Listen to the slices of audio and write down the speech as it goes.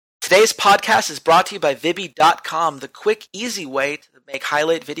Today's podcast is brought to you by Vibby.com, the quick, easy way to make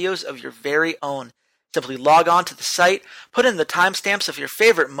highlight videos of your very own. Simply log on to the site, put in the timestamps of your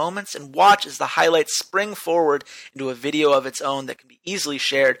favorite moments, and watch as the highlights spring forward into a video of its own that can be easily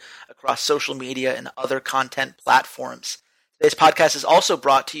shared across social media and other content platforms. Today's podcast is also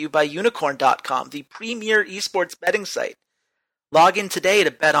brought to you by Unicorn.com, the premier esports betting site. Log in today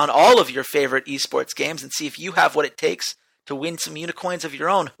to bet on all of your favorite esports games and see if you have what it takes to win some unicoins of your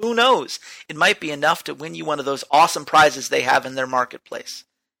own. Who knows? It might be enough to win you one of those awesome prizes they have in their marketplace.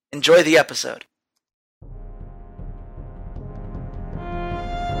 Enjoy the episode.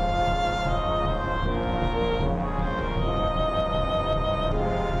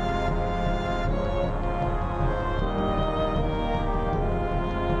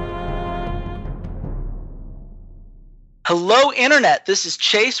 Hello, Internet. This is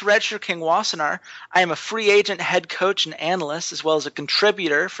Chase Redshirt King Wassenaar. I am a free agent, head coach, and analyst, as well as a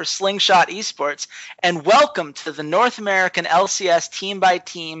contributor for Slingshot Esports. And welcome to the North American LCS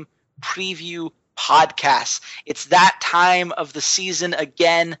Team-by-Team Preview Podcast. It's that time of the season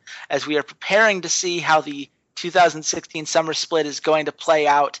again, as we are preparing to see how the 2016 Summer Split is going to play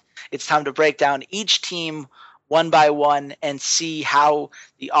out. It's time to break down each team one by one and see how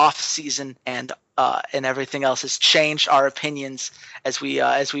the off-season and everything else has changed our opinions as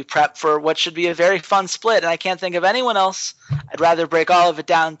we prep for what should be a very fun split. And I can't think of anyone else I'd rather break all of it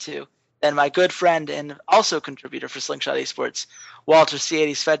down to than my good friend and also contributor for Slingshot Esports, Walter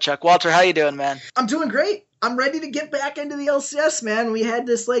C80 Svedchuk. Walter, how you doing, man? I'm doing great. I'm ready to get back into the LCS, man. We had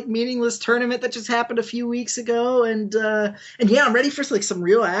this meaningless tournament that just happened a few weeks ago, and yeah, I'm ready for some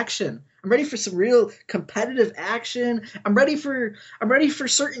real action. I'm ready for some real competitive action. I'm ready for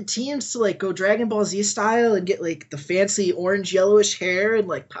certain teams to go Dragon Ball Z style and get the fancy orange yellowish hair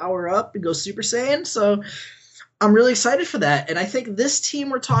and power up and go Super Saiyan. So I'm really excited for that. And I think this team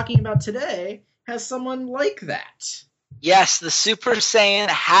we're talking about today has someone like that. Yes, the Super Saiyan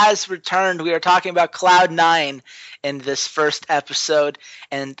has returned. We are talking about Cloud9 in this first episode.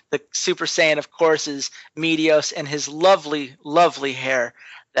 And the Super Saiyan, of course, is Meteos and his lovely, lovely hair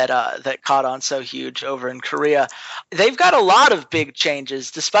that caught on so huge over in Korea. They've got a lot of big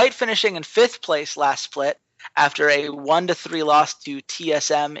changes. Despite finishing in 5th place last split after a 1-3 loss to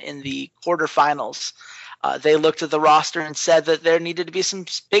TSM in the quarterfinals, they looked at the roster and said that there needed to be some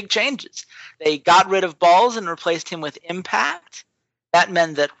big changes. They got rid of Balls and replaced him with Impact. That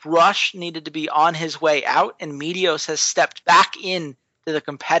meant that Rush needed to be on his way out, and Meteos has stepped back in to the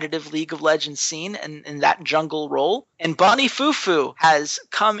competitive League of Legends scene and in that jungle role. And Bunny Fufu has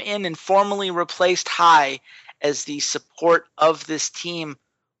come in and formally replaced Hai as the support of this team.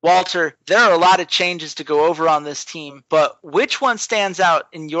 Walter, there are a lot of changes to go over on this team, but which one stands out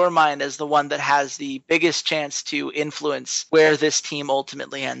in your mind as the one that has the biggest chance to influence where this team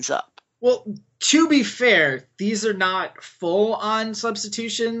ultimately ends up? Well, to be fair, these are not full-on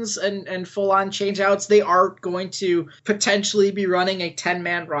substitutions and full-on change-outs. They are going to potentially be running a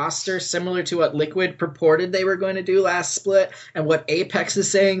 10-man roster similar to what Liquid purported they were going to do last split and what Apex is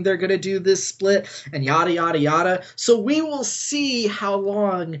saying they're going to do this split and yada, yada, yada. So we will see how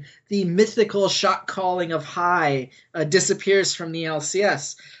long the mythical shot calling of Hai disappears from the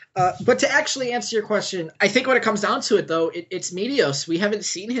LCS. But to actually answer your question, I think when it comes down to it, though, it's Meteos. We haven't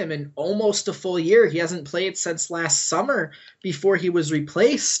seen him in almost a full year. He hasn't played since last summer before he was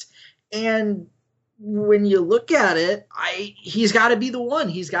replaced. And when you look at it, he's got to be the one.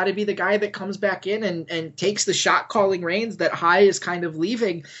 He's got to be the guy that comes back in and takes the shot-calling reins that Hai is kind of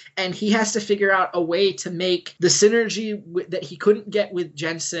leaving. And he has to figure out a way to make the synergy that he couldn't get with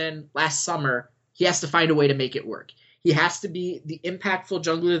Jensen last summer. He has to find a way to make it work. He has to be the impactful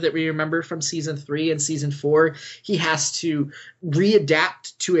jungler that we remember from Season 3 and Season 4. He has to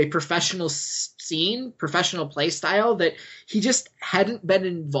readapt to a professional scene, professional play style that he just hadn't been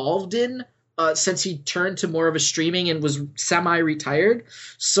involved in since he turned to more of a streaming and was semi-retired.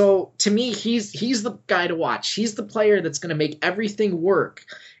 So to me, he's the guy to watch. He's the player that's going to make everything work.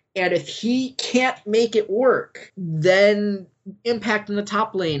 And if he can't make it work, then Impact in the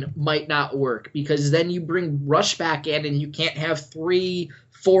top lane might not work, because then you bring Rush back in and you can't have 3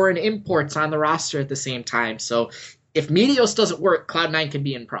 foreign imports on the roster at the same time. So if Meteos doesn't work, Cloud9 can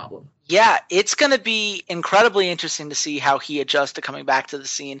be in problem. Yeah, it's going to be incredibly interesting to see how he adjusts to coming back to the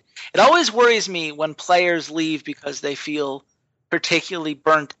scene. It always worries me when players leave because they feel particularly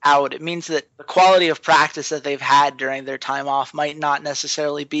burnt out. It means that the quality of practice that they've had during their time off might not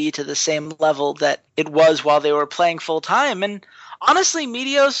necessarily be to the same level that it was while they were playing full time. And honestly,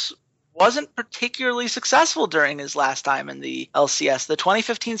 Meteos wasn't particularly successful during his last time in the LCS. The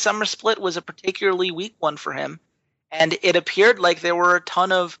 2015 Summer Split was a particularly weak one for him. And it appeared like there were a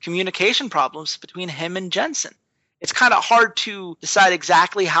ton of communication problems between him and Jensen. It's kind of hard to decide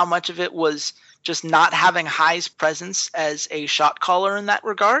exactly how much of it was just not having Hai's presence as a shot caller in that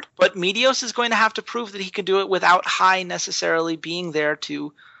regard. But Medios is going to have to prove that he can do it without Hai necessarily being there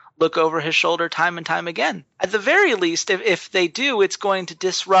to look over his shoulder time and time again. At the very least, if they do, it's going to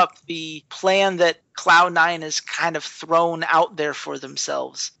disrupt the plan that Cloud9 has kind of thrown out there for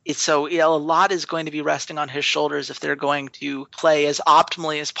themselves. So a lot is going to be resting on his shoulders if they're going to play as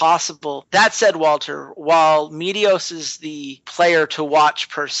optimally as possible. That said, Walter, while Medios is the player to watch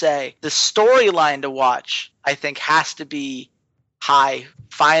per se, the storyline to watch, I think, has to be Hai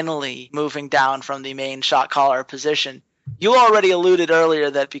finally moving down from the main shot caller position. You already alluded earlier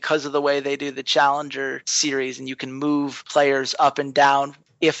that because of the way they do the Challenger series and you can move players up and down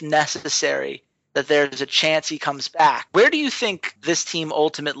if necessary, that there's a chance he comes back. Where do you think this team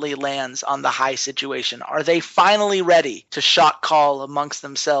ultimately lands on the Hai situation? Are they finally ready to shot call amongst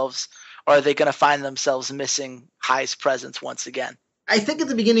themselves, or are they going to find themselves missing Hai's presence once again? I think at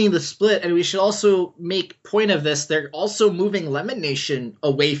the beginning of the split, and we should also make point of this, they're also moving Lemon Nation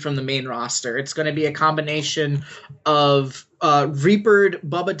away from the main roster. It's going to be a combination of Reaper,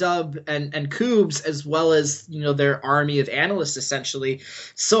 Bubba Dub, and Koobs, as well as their army of analysts, essentially.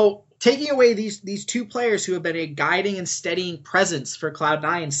 So taking away these two players who have been a guiding and steadying presence for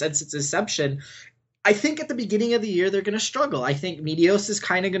Cloud9 since its inception, I think at the beginning of the year, they're going to struggle. I think Medios is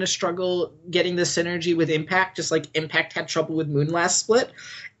kind of going to struggle getting the synergy with Impact, just like Impact had trouble with Moon last split.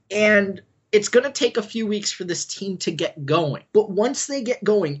 And it's going to take a few weeks for this team to get going. But once they get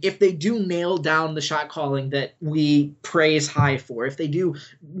going, if they do nail down the shot calling that we praise Hai for, if they do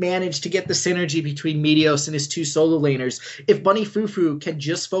manage to get the synergy between Medios and his two solo laners, if Bunny Fufu can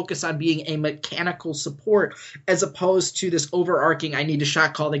just focus on being a mechanical support as opposed to this overarching, I need to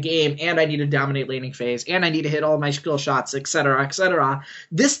shot call the game, and I need to dominate laning phase, and I need to hit all my skill shots, etc.,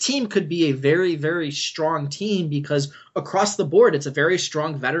 this team could be a very, very strong team because across the board, it's a very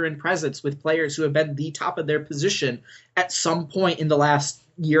strong veteran presence with players who have been the top of their position at some point in the last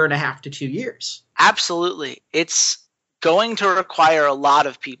year and a half to 2 years. Absolutely. It's going to require a lot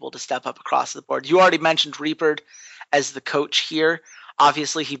of people to step up across the board. You already mentioned Reaper as the coach here.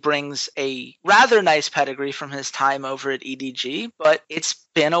 Obviously, he brings a rather nice pedigree from his time over at EDG, but it's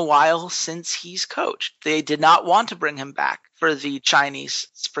been a while since he's coached. They did not want to bring him back for the Chinese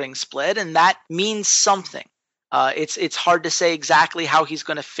spring split, and that means something. It's hard to say exactly how he's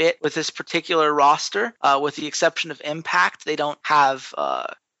going to fit with this particular roster. With the exception of Impact, they don't have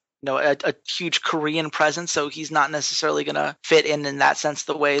a huge Korean presence, so he's not necessarily going to fit in that sense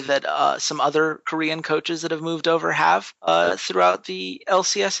the way that some other Korean coaches that have moved over have throughout the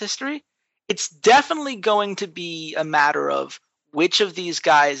LCS history. It's definitely going to be a matter of which of these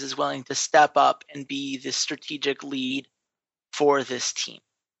guys is willing to step up and be the strategic lead for this team.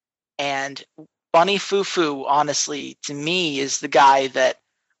 And Bunny Fufu, honestly, to me, is the guy that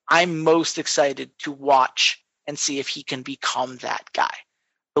I'm most excited to watch and see if he can become that guy.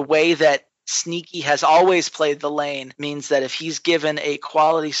 The way that Sneaky has always played the lane means that if he's given a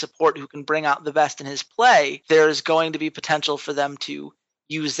quality support who can bring out the best in his play, there's going to be potential for them to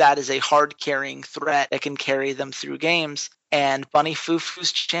use that as a hard-carrying threat that can carry them through games. And Bunny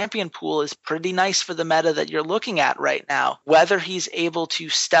Fufu's champion pool is pretty nice for the meta that you're looking at right now. Whether he's able to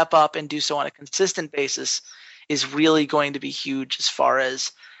step up and do so on a consistent basis is really going to be huge as far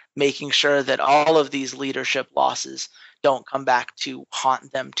as making sure that all of these leadership losses don't come back to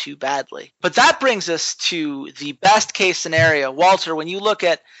haunt them too badly. But that brings us to the best case scenario. Walter, when you look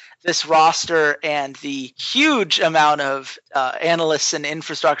at this roster and the huge amount of analysts and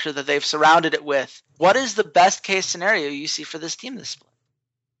infrastructure that they've surrounded it with, what is the best case scenario you see for this team this split?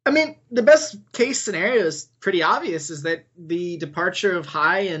 I mean, the best case scenario is pretty obvious, is that the departure of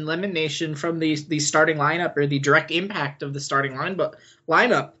Hai and Lemon Nation from the starting lineup, or the direct impact of the starting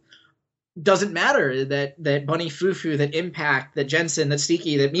lineup, doesn't matter. That Bunny Fufu, that Impact, that Jensen, that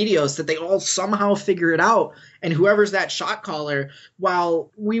Sneaky, that Medios, that they all somehow figure it out. And whoever's that shot caller, while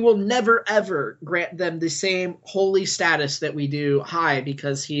we will never ever grant them the same holy status that we do Hai,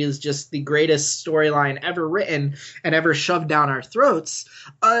 because he is just the greatest storyline ever written and ever shoved down our throats,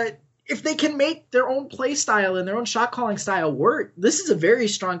 if they can make their own play style and their own shot calling style work, this is a very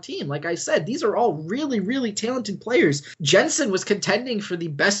strong team. Like I said, these are all really, really talented players. Jensen was contending for the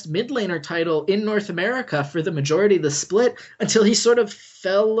best mid laner title in North America for the majority of the split until he sort of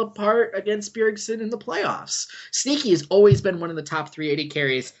fell apart against Bjergsen in the playoffs. Sneaky has always been one of the top 380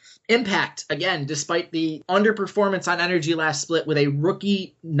 carries. Impact, again, despite the underperformance on Energy last split with a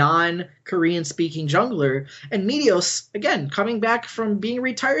rookie non-Korean speaking jungler, and Meteos, again, coming back from being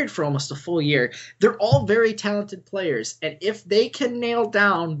retired for almost a full year. They're all very talented players, and if they can nail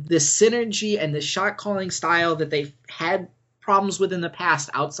down the synergy and the shot calling style that they've had problems with in the past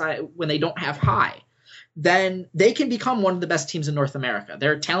outside when they don't have high, then they can become one of the best teams in North America.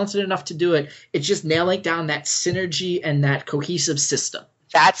 They're talented enough to do it. It's just nailing down that synergy and that cohesive system.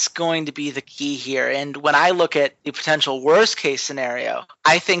 That's going to be the key here. And when I look at the potential worst case scenario,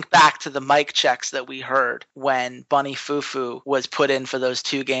 I think back to the mic checks that we heard when Bunny Fufu was put in for those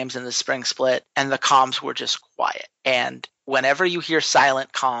 2 games in the spring split and the comms were just quiet. And whenever you hear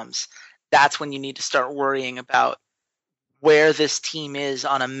silent comms, that's when you need to start worrying about where this team is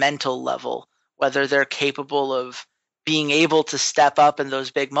on a mental level, whether they're capable of being able to step up in those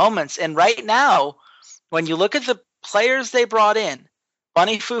big moments. And right now, when you look at the players they brought in,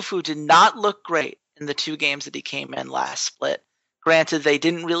 Bunny Fufu did not look great in the 2 games that he came in last split. Granted, they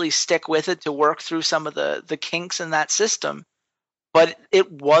didn't really stick with it to work through some of the kinks in that system, but it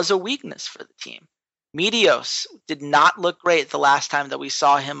was a weakness for the team. Meteos did not look great the last time that we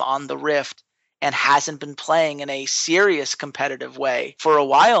saw him on the Rift and hasn't been playing in a serious competitive way for a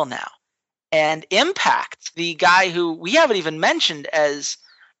while now. And Impact, the guy who we haven't even mentioned as,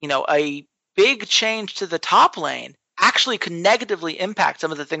 a big change to the top lane, actually could negatively impact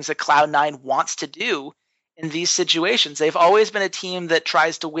some of the things that Cloud9 wants to do in these situations. They've always been a team that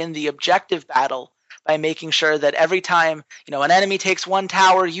tries to win the objective battle by making sure that every time, an enemy takes 1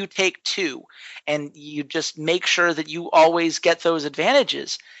 tower, you take 2, and you just make sure that you always get those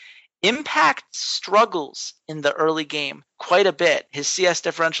advantages. Impact struggles in the early game quite a bit. His CS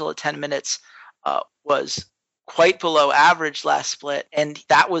differential at 10 minutes was quite below average last split, and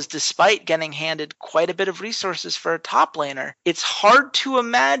that was despite getting handed quite a bit of resources for a top laner. It's hard to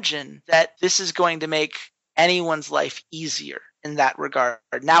imagine that this is going to make anyone's life easier in that regard.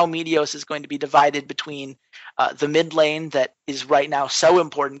 Now Meteos is going to be divided between the mid lane that is right now so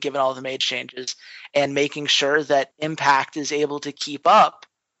important given all the mage changes, and making sure that Impact is able to keep up,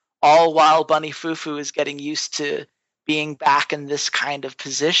 all while Bunny Fufu is getting used to being back in this kind of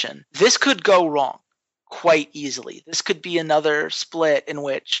position. This could go wrong quite easily. This could be another split in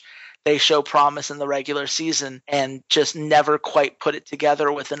which they show promise in the regular season and just never quite put it together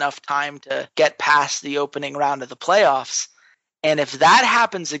with enough time to get past the opening round of the playoffs. And if that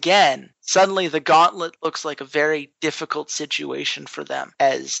happens again, suddenly the gauntlet looks like a very difficult situation for them,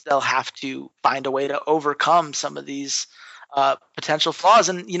 as they'll have to find a way to overcome some of these potential flaws.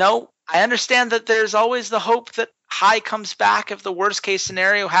 And, I understand that there's always the hope that High comes back if the worst case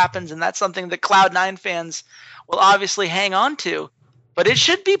scenario happens, and that's something that Cloud9 fans will obviously hang on to. But it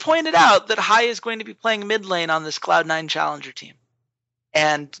should be pointed out that High is going to be playing mid lane on this Cloud9 Challenger team.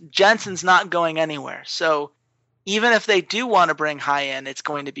 And Jensen's not going anywhere. So even if they do want to bring High in, it's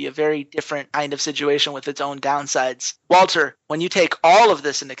going to be a very different kind of situation with its own downsides. Walter, when you take all of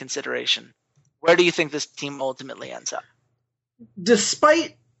this into consideration, where do you think this team ultimately ends up?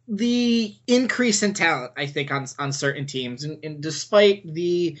 Despite the increase in talent, I think, on certain teams, and despite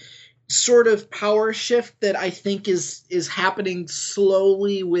the sort of power shift that I think is happening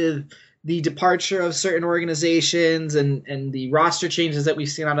slowly with the departure of certain organizations and the roster changes that we've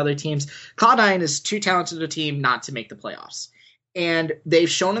seen on other teams, Cloud9 is too talented a team not to make the playoffs. And they've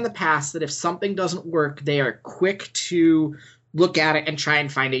shown in the past that if something doesn't work, they are quick to look at it and try and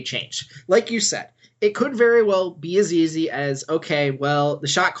find a change. Like you said, it could very well be as easy as, okay, well, the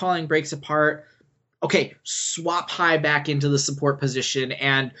shot calling breaks apart. Okay, swap High back into the support position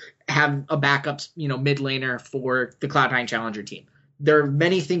and have a backup, mid laner for the Cloud9 Challenger team. There are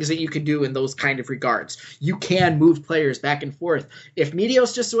many things that you can do in those kind of regards. You can move players back and forth. If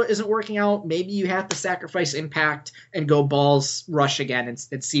Meteos just isn't working out, maybe you have to sacrifice Impact and go balls rush again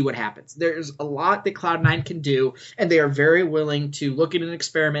and see what happens. There's a lot that Cloud9 can do, and they are very willing to look at an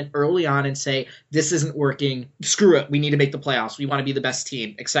experiment early on and say, this isn't working, screw it, we need to make the playoffs, we want to be the best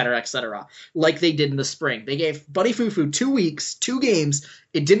team, etc., etc., like they did in the spring. They gave Bunny Fufu 2 weeks, 2 games.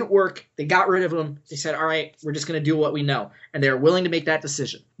 It didn't work. They got rid of him. They said, all right, we're just going to do what we know. And they're willing to make that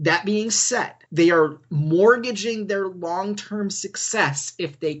decision. That being said, they are mortgaging their long-term success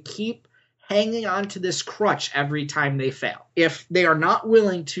if they keep hanging on to this crutch every time they fail. If they are not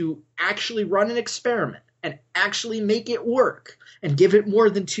willing to actually run an experiment and actually make it work and give it more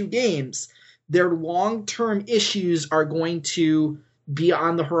than 2 games, their long-term issues are going to be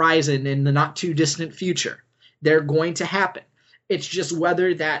on the horizon in the not-too-distant future. They're going to happen. It's just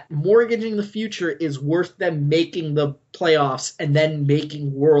whether that mortgaging the future is worth them making the playoffs and then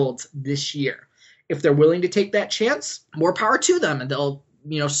making Worlds this year. If they're willing to take that chance, more power to them, and they'll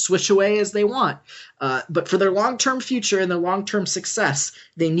switch away as they want. But for their long-term future and their long-term success,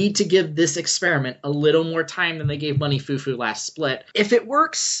 they need to give this experiment a little more time than they gave Money Fufu last split. If it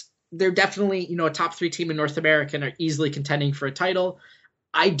works, they're definitely a top 3 team in North America and are easily contending for a title.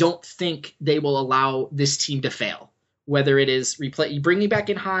 I don't think they will allow this team to fail. Whether it is bringing back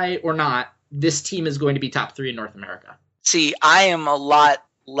in High or not, this team is going to be top 3 in North America. See, I am a lot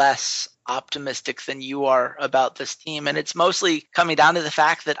less optimistic than you are about this team, and it's mostly coming down to the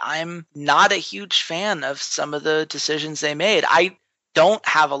fact that I'm not a huge fan of some of the decisions they made. I don't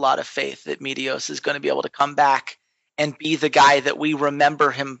have a lot of faith that Meteos is going to be able to come back and be the guy that we remember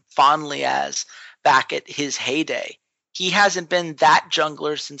him fondly as back at his heyday. He hasn't been that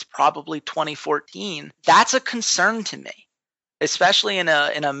jungler since probably 2014. That's a concern to me, especially in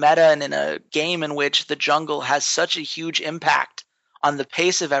a meta and in a game in which the jungle has such a huge impact on the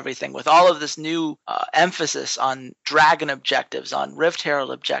pace of everything, with all of this new emphasis on dragon objectives, on Rift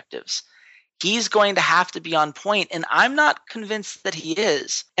Herald objectives. He's going to have to be on point, and I'm not convinced that he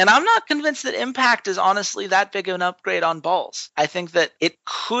is. And I'm not convinced that Impact is honestly that big of an upgrade on balls. I think that it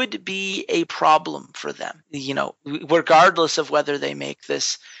could be a problem for them, regardless of whether they make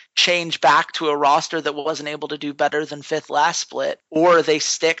this change back to a roster that wasn't able to do better than 5th last split, or they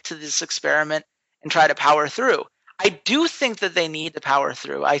stick to this experiment and try to power through. I do think that they need to power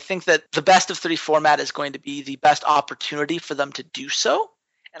through. I think that the best of 3 format is going to be the best opportunity for them to do so.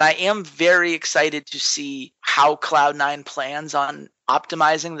 And I am very excited to see how Cloud9 plans on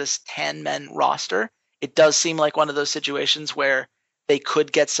optimizing this 10-man roster. It does seem like one of those situations where they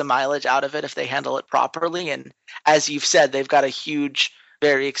could get some mileage out of it if they handle it properly. And as you've said, they've got a huge,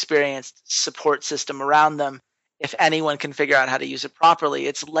 very experienced support system around them. If anyone can figure out how to use it properly,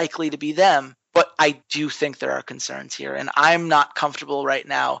 it's likely to be them. But I do think there are concerns here, and I'm not comfortable right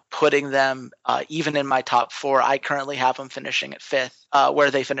now putting them even in my top 4. I currently have them finishing at 5th,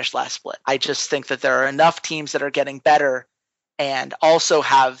 where they finished last split. I just think that there are enough teams that are getting better and also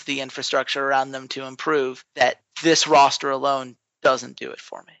have the infrastructure around them to improve that this roster alone doesn't do it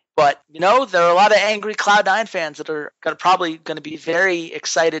for me. But, there are a lot of angry Cloud9 fans that are probably going to be very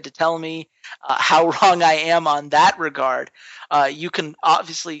excited to tell me how wrong I am on that regard. You can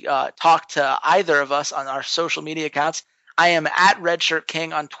obviously talk to either of us on our social media accounts. I am at Redshirt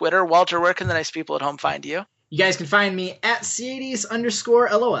King on Twitter. Walter, where can the nice people at home find you? You guys can find me at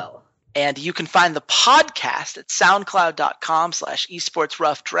C80s_LOL. And you can find the podcast at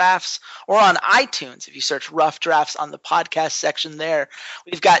soundcloud.com/esportsroughdrafts or on iTunes if you search Rough Drafts on the podcast section there.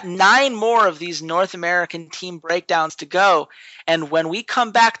 We've got 9 more of these North American team breakdowns to go. And when we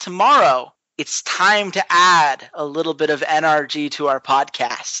come back tomorrow, it's time to add a little bit of NRG to our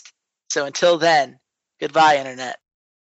podcast. So until then, goodbye, Internet.